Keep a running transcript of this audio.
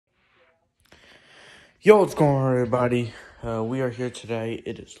Yo, what's going on, everybody? We are here today.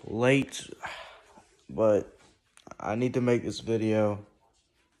 It is late, but I need to make this video.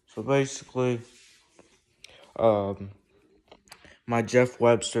 So basically, um, my Jeff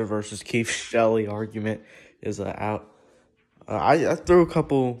Webster versus Keith Shelly argument is out. I threw a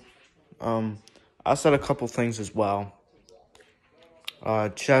couple. I said a couple things as well.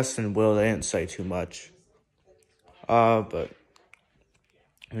 Chess and Will, they didn't say too much. But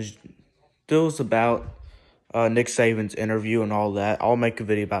it was still about Nick Saban's interview and all that. I'll make a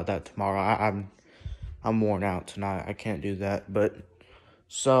video about that tomorrow. I'm worn out tonight. I can't do that. But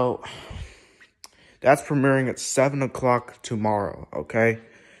so that's premiering at 7 o'clock tomorrow. Okay.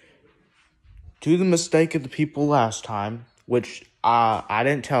 Do the mistake of the people last time, which I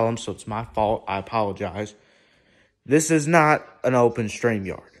didn't tell them, so it's my fault. I apologize. This is not an open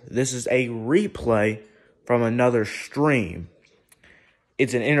StreamYard. This is a replay from another stream.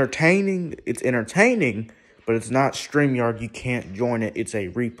 It's entertaining, but it's not StreamYard. You can't join it. It's a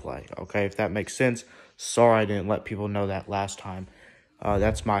replay, okay, if that makes sense. Sorry I didn't let people know that last time.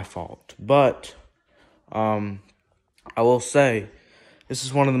 That's my fault. But I will say, this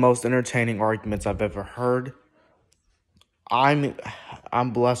is one of the most entertaining arguments I've ever heard. I'm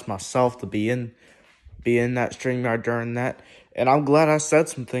blessed myself to be in that StreamYard during that, and I'm glad I said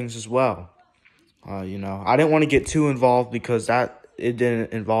some things as well. I didn't want to get too involved because it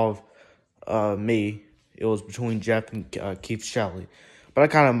didn't involve me. It was between Jeff and Keith Shelly. But I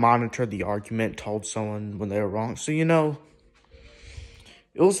kind of monitored the argument, told someone when they were wrong. So, it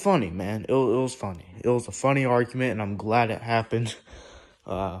was funny, man. It was funny. It was a funny argument, and I'm glad it happened.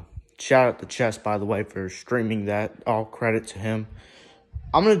 Shout out to Chess, by the way, for streaming that. All credit to him.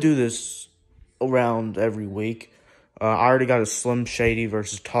 I'm going to do this around every week. I already got a Slim Shady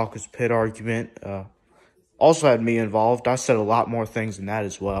versus Talker's Pit argument. Also had me involved. I said a lot more things than that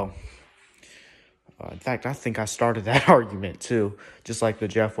as well. In fact, I think I started that argument too. Just like the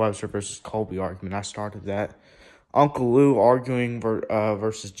Jeff Webster versus Colby argument. I started that. Uncle Lou arguing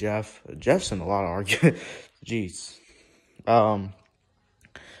versus Jeff. Jeff's in a lot of arguments. Jeez. I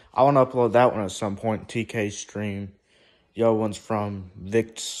want to upload that one at some point. TK's stream. The other one's from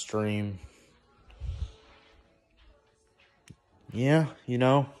Vic's stream. Yeah,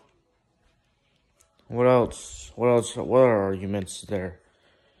 What else? What are arguments there?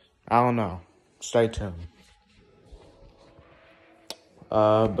 I don't know. Stay tuned.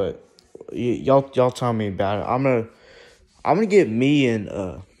 But y'all tell me about it. I'm gonna get me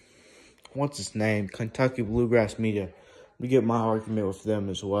and what's his name? Kentucky Bluegrass Media. We get my argument with them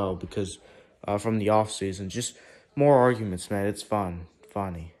as well because from the off season, just more arguments, man. It's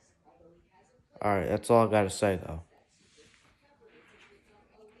funny. All right, that's all I gotta say though.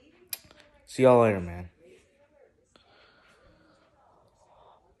 See y'all later, man.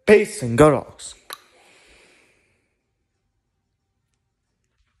 Peace and go Dogs.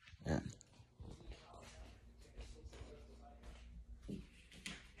 Yeah.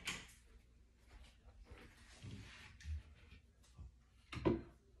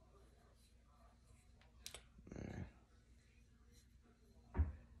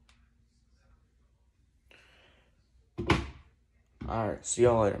 All right, see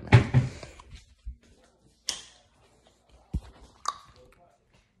y'all later, man.